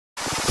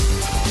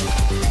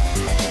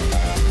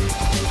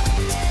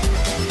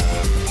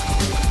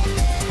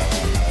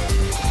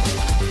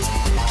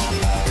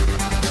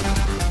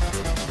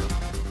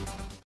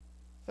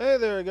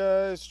Hi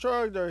guys,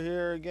 Trogdor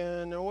here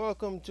again, and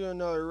welcome to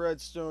another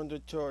Redstone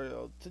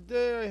tutorial.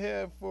 Today I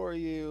have for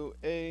you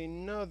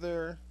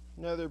another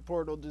Nether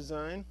Portal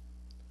design.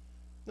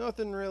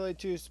 Nothing really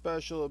too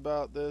special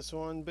about this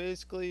one.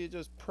 Basically, you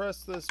just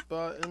press this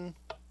button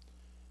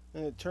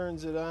and it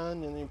turns it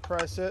on, and you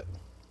press it,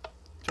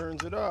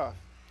 turns it off.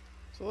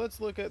 So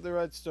let's look at the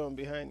redstone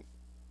behind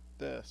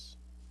this.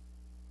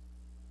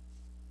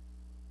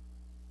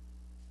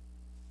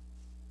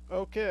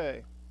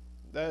 Okay,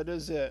 that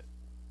is it.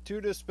 2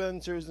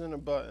 dispensers and a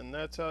button.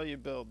 That's how you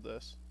build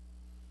this.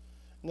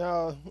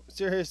 Now,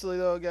 seriously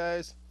though,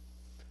 guys,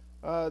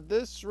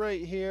 this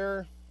right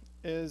here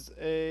is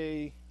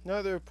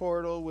another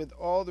portal with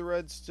all the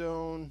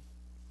redstone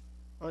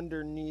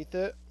underneath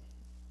it.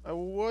 I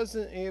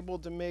wasn't able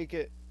to make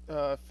it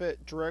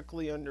fit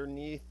directly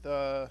underneath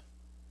the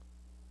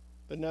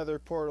nether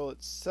portal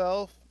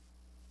itself,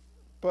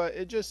 but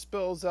it just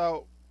spills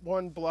out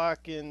one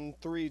block in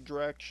 3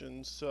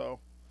 directions, so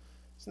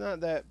it's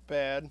not that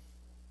bad.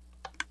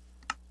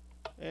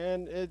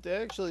 And it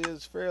actually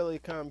is fairly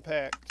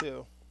compact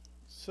too.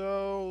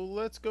 So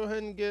let's go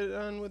ahead and get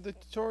on with the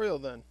tutorial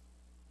then.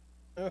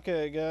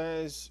 Okay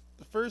guys,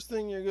 the first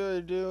thing you're going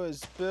to do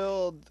is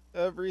build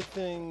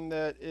everything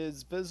that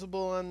is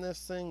visible on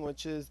this thing,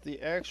 which is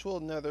the actual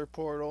nether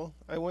portal.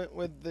 I went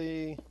with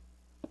the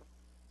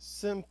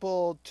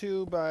simple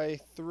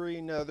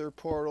 2x3 nether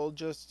portal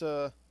just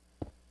to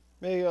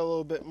make it a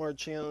little bit more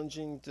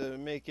challenging to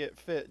make it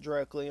fit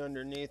directly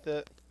underneath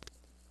it.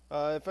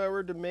 If I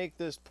were to make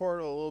this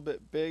portal a little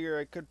bit bigger,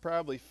 I could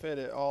probably fit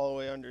it all the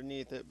way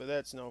underneath it, but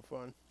that's no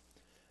fun.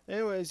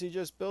 Anyways, you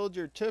just build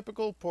your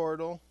typical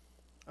portal.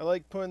 I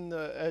like putting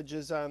the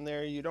edges on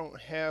there. You don't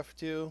have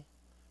to,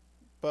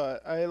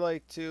 but I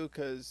like to,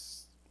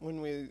 because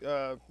when we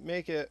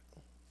make it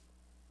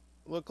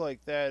look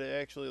like that,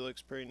 it actually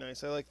looks pretty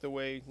nice. I like the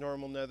way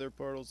normal nether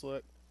portals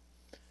look.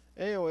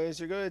 Anyways,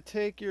 you're going to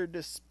take your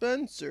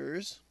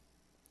dispensers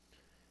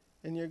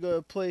and you're going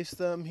to place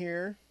them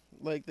here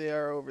like they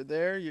are over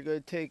there. You're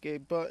going to take a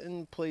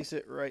button, place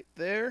it right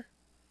there,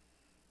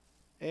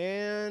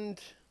 and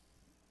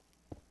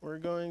we're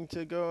going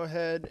to go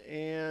ahead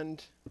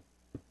and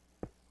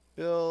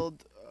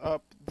build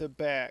up the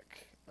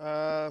back.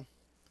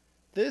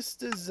 This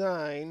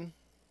design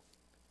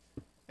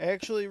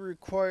actually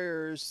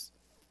requires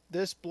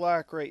this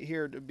block right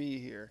here to be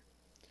here,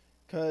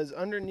 because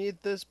underneath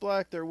this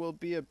block there will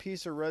be a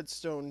piece of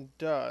redstone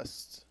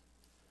dust.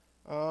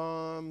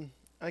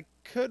 I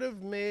could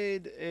have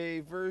made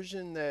a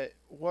version that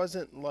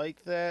wasn't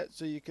like that,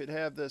 so you could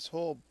have this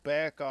whole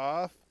back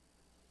off.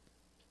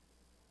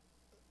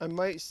 I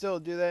might still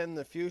do that in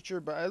the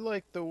future, but I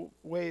like the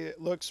way it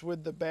looks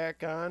with the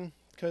back on,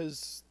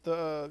 because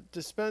the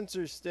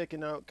dispenser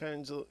sticking out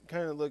kind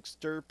of looks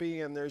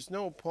derpy, and there's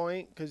no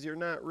point because you're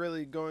not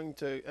really going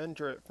to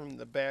enter it from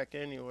the back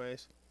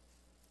anyways.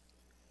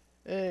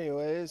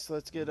 Anyways,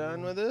 let's get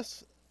on with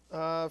this.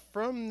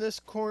 From this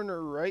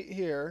corner right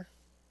here,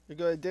 you're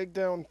going to dig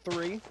down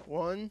 3.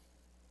 1,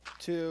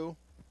 2,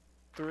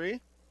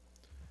 3.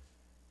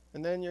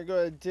 And then you're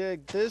going to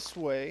dig this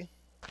way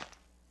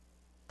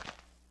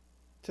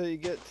till you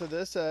get to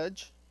this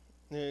edge.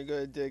 Then you're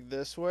going to dig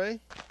this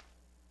way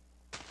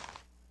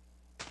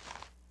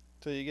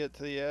till you get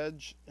to the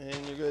edge, and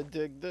you're going to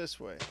dig this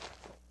way.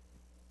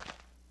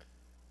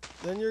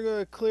 Then you're going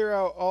to clear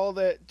out all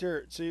that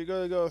dirt. So you're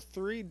going to go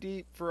 3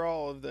 deep for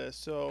all of this.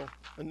 So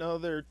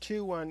another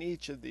 2 on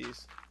each of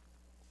these.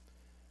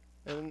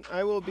 And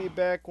I will be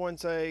back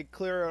once I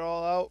clear it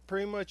all out.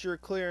 Pretty much you're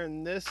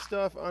clearing this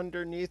stuff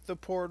underneath the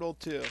portal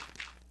too.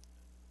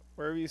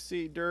 Wherever you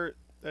see dirt,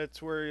 that's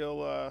where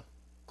you'll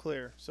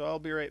clear. So I'll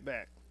be right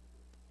back.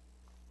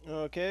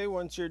 Okay,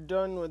 once you're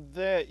done with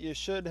that, you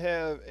should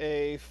have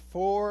a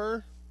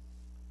 4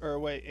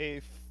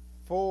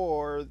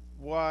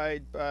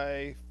 wide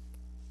by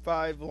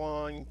 5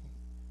 long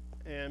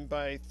and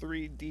by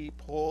 3 deep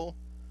hole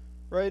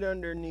right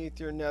underneath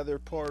your nether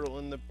portal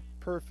in the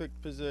perfect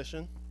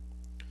position.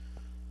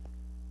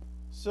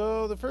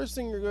 So the first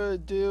thing you're going to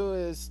do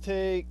is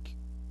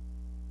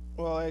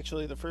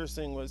actually the first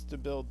thing was to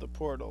build the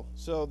portal.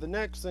 So the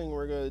next thing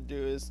we're going to do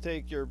is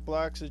take your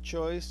blocks of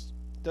choice.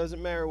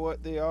 Doesn't matter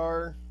what they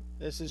are.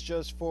 This is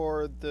just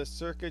for the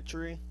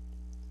circuitry.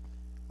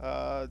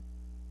 It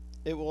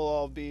will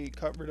all be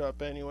covered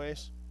up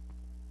anyways.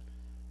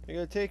 You're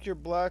going to take your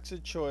blocks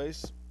of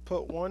choice,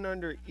 put 1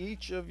 under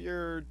each of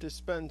your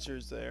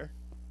dispensers there,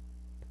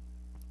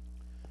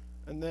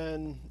 and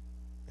then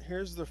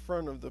here's the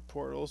front of the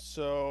portal.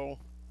 So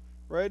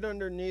right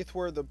underneath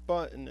where the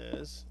button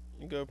is,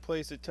 you go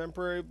place a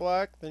temporary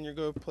block, then you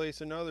go place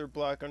another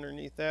block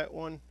underneath that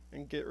one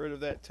and get rid of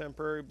that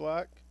temporary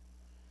block.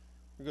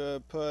 We're going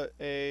to put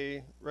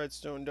a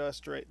redstone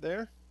dust right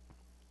there.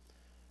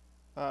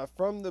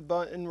 From the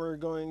button we're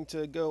going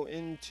to go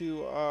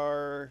into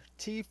our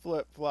T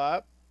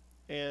flip-flop,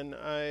 and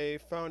I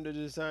found a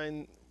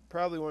design,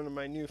 probably one of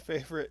my new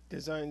favorite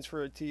designs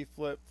for a T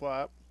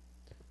flip-flop,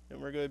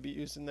 and we're going to be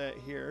using that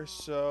here.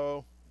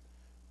 So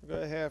we're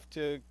going to have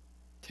to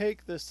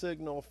take the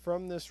signal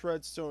from this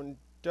redstone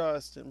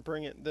dust and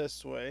bring it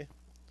this way.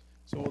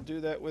 So we'll do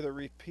that with a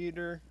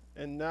repeater.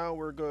 And now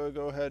we're going to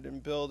go ahead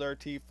and build our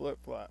T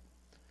flip-flop.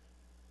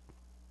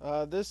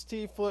 This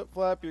T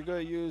flip-flop, you're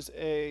going to use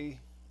a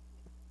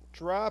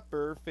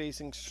dropper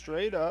facing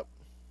straight up.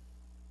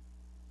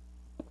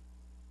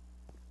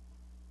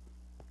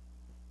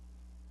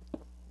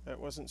 That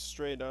wasn't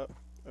straight up.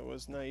 It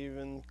was not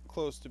even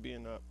close to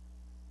being up.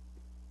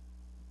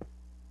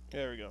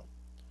 There we go.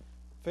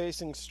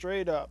 Facing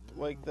straight up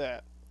like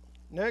that.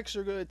 Next,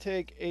 we're going to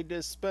take a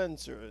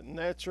dispenser. And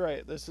that's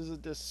right, this is a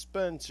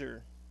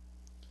dispenser.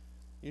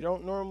 You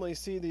don't normally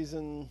see these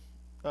in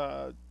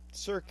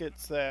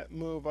circuits that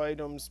move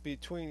items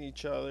between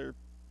each other,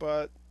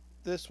 but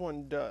this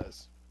one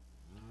does.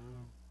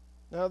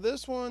 Now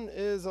this one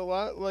is a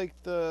lot like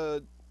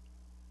the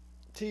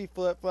T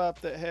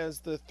flip-flop that has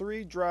the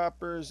 3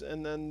 droppers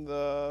and then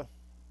the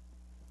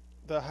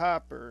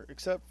hopper,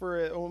 except for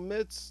it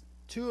omits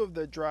 2 of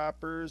the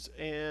droppers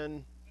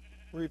and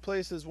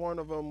replaces one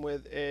of them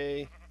with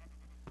a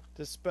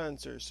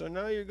dispenser. So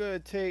now you're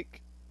going to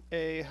take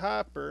a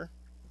hopper,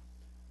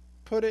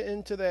 put it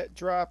into that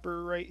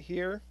dropper right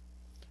here.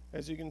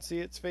 As you can see,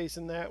 it's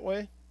facing that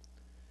way.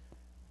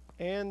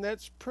 And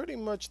that's pretty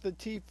much the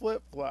T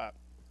flip-flop.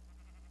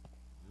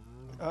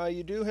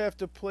 You do have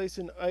to place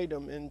an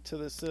item into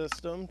the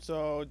system,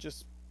 so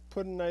just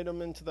put an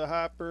item into the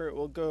hopper, it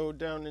will go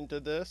down into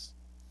this.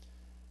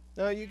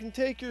 Now you can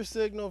take your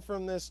signal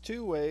from this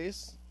 2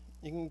 ways.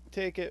 You can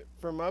take it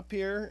from up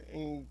here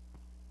and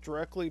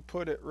directly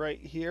put it right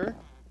here.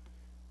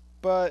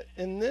 But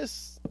in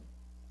this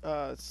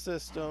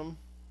system,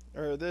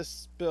 or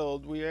this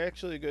build, we are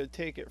actually going to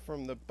take it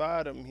from the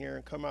bottom here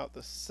and come out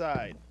the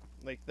side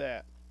like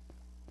that.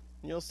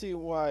 And you'll see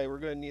why. We're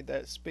going to need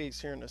that space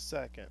here in a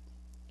second.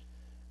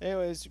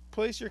 Anyways,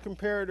 place your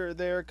comparator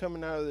there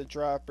coming out of the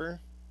dropper.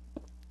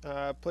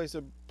 Place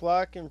a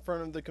block in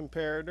front of the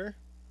comparator.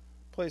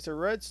 Place a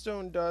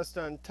redstone dust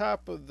on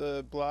top of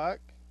the block.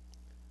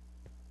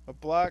 A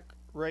block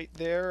right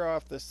there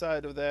off the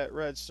side of that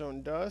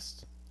redstone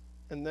dust.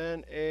 And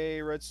then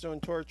a redstone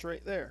torch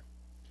right there.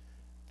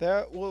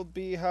 That will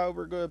be how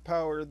we're going to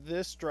power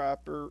this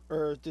dropper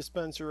or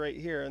dispenser right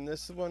here, and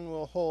this one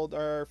will hold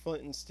our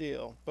flint and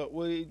steel, but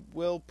we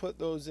will put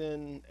those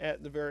in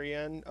at the very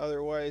end,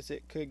 otherwise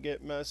it could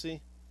get messy.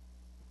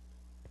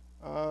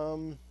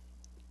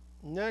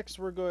 Next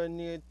we're going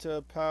to need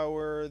to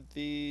power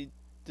the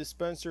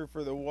dispenser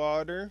for the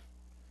water,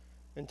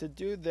 and to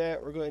do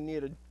that we're going to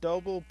need a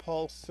double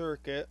pulse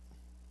circuit,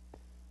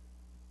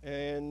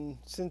 and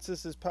since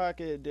this is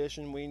Pocket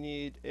Edition we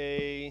need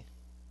a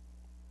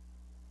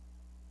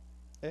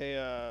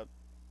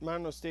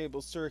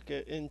monostable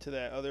circuit into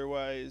that,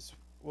 otherwise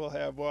we'll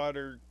have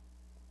water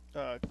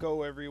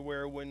go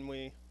everywhere when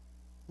we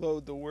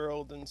load the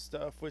world and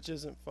stuff, which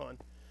isn't fun.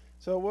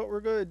 So what we're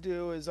going to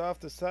do is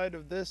off the side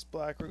of this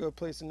block we're going to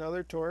place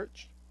another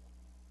torch.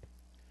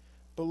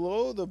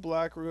 Below the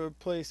block we're going to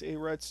place a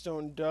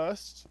redstone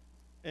dust,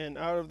 and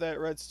out of that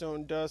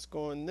redstone dust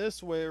going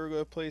this way we're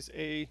going to place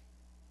a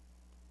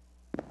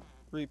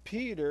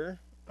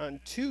repeater on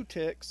 2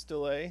 ticks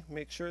delay.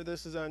 Make sure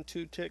this is on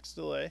 2 ticks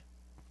delay.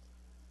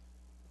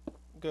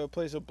 Go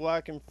place a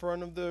block in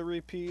front of the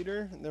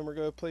repeater, and then we're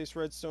going to place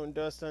redstone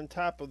dust on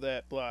top of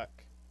that block.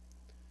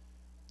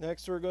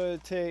 Next we're going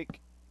to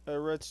take a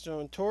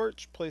redstone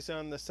torch, place it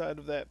on the side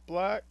of that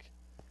block,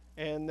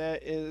 and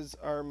that is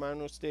our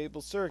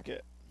monostable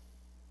circuit.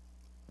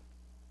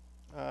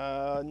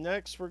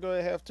 Next we're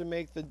going to have to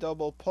make the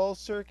double pulse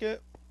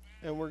circuit,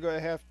 and we're going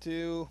to have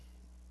to,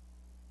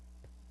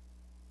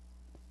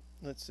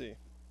 let's see,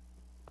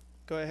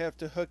 going to have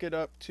to hook it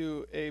up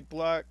to a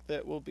block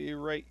that will be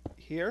right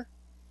here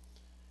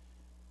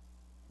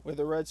with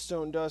a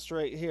redstone dust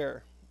right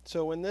here.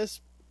 So when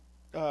this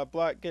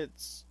block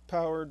gets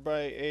powered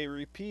by a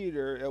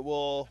repeater, it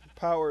will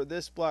power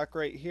this block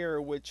right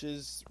here, which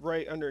is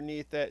right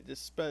underneath that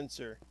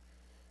dispenser,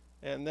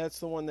 and that's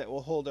the one that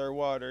will hold our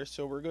water.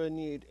 So we're going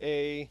to need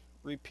a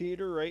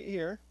repeater right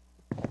here,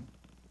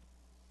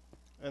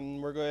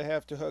 and we're going to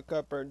have to hook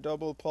up our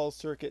double pulse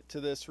circuit to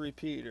this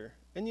repeater.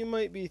 And you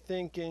might be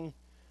thinking,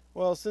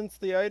 well, since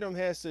the item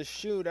has to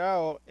shoot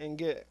out and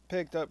get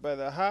picked up by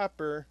the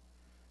hopper,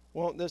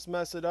 won't this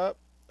mess it up?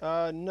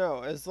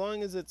 No, as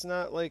long as it's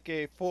not like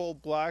a full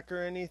block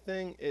or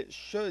anything, it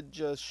should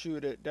just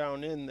shoot it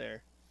down in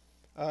there.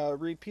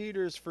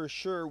 Repeaters for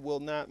sure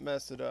will not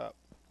mess it up.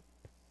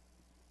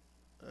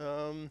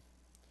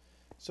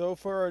 So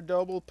for our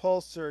double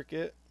pulse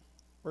circuit,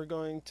 we're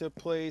going to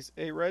place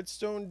a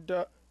redstone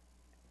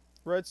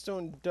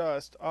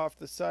dust off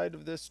the side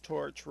of this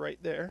torch right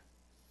there.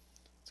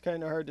 It's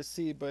kind of hard to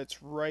see, but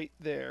it's right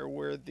there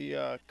where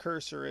the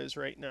cursor is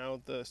right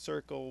now, the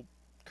circle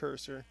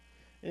cursor.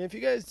 And if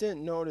you guys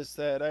didn't notice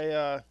that,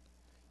 I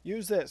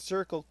use that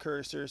circle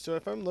cursor, so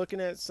if I'm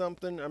looking at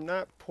something, I'm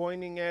not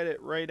pointing at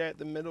it right at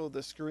the middle of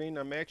the screen,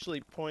 I'm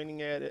actually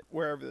pointing at it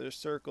wherever the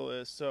circle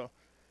is. So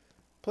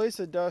place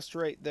a dust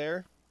right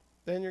there.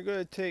 Then you're going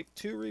to take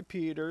 2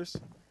 repeaters,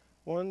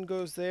 One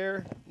goes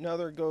there,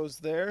 another goes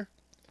there.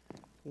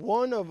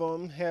 One of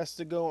them has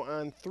to go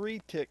on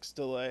 3 ticks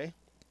delay.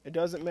 It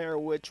doesn't matter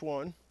which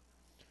one.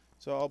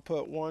 So I'll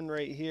put one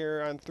right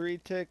here on 3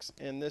 ticks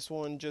and this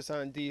one just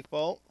on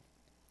default.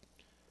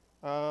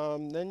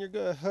 Then you're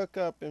going to hook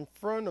up in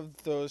front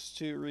of those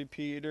 2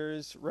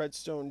 repeaters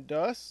redstone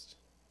dust.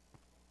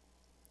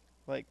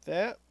 Like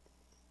that.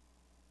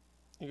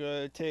 You're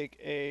going to take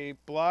a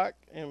block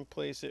and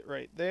place it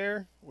right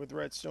there with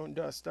redstone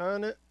dust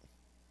on it.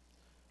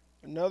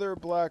 Another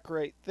block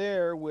right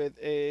there with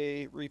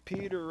a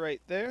repeater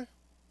right there.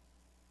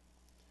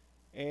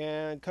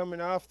 And coming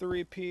off the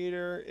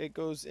repeater, it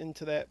goes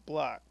into that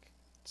block.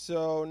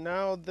 So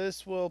now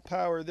this will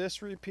power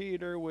this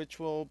repeater, which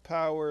will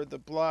power the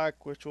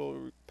block, which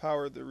will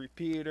power the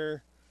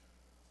repeater,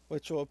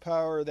 which will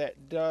power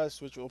that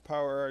dust, which will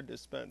power our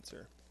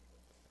dispenser.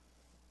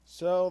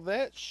 So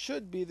that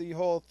should be the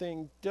whole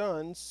thing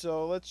done.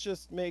 So let's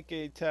just make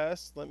a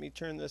test. Let me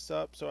turn this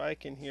up so I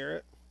can hear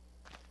it.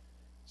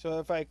 So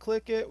if I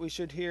click it, we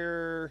should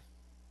hear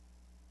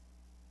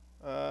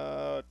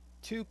 2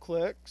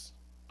 clicks.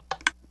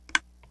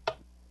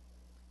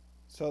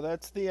 So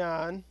that's the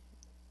on.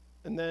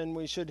 And then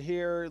we should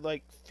hear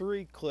like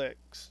 3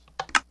 clicks.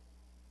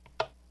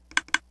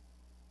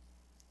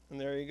 And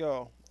there you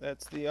go.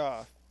 That's the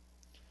off.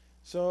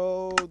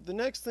 So the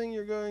next thing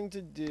you're going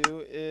to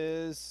do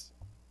is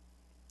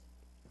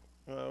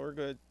we're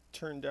going to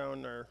turn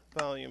down our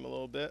volume a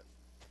little bit.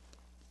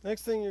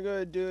 Next thing you're going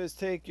to do is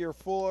take your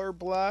floor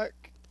block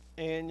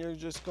and you're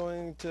just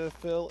going to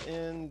fill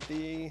in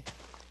the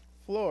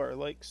floor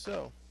like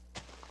so.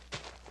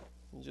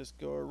 You just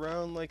go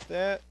around like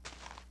that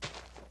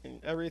and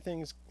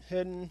everything's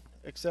hidden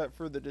except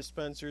for the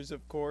dispensers,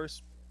 of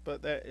course,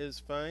 but that is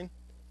fine.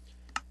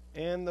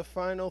 And the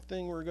final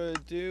thing we're going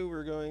to do,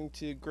 we're going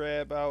to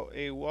grab out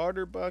a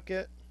water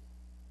bucket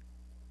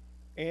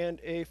and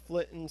a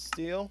flint and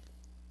steel.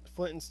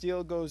 Flint and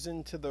steel goes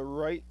into the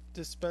right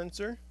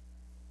dispenser,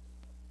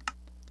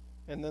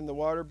 and then the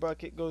water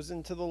bucket goes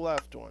into the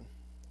left one.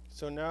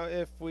 So now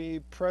if we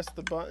press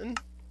the button,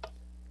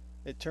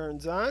 it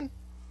turns on,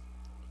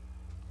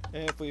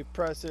 and if we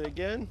press it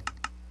again,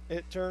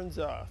 it turns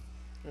off.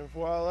 And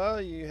voila,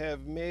 you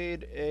have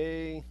made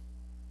a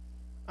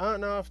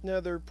on-off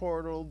nether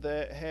portal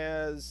that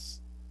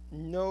has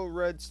no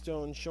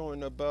redstone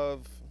showing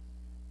above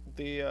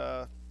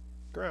the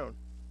ground.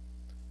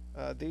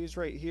 These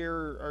right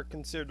here are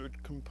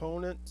considered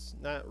components,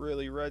 not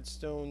really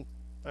redstone.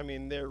 I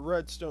mean, they're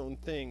redstone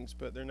things,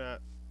 but they're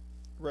not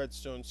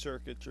redstone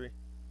circuitry.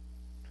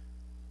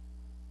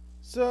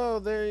 So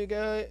there you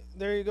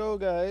go,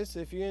 guys.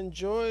 If you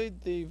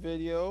enjoyed the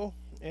video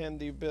and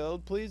the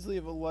build, please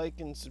leave a like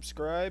and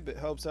subscribe. It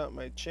helps out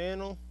my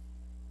channel.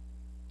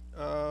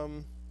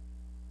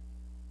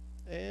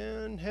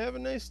 And have a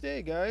nice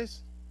day,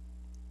 guys.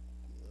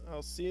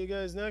 I'll see you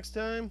guys next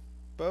time.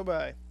 Bye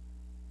bye.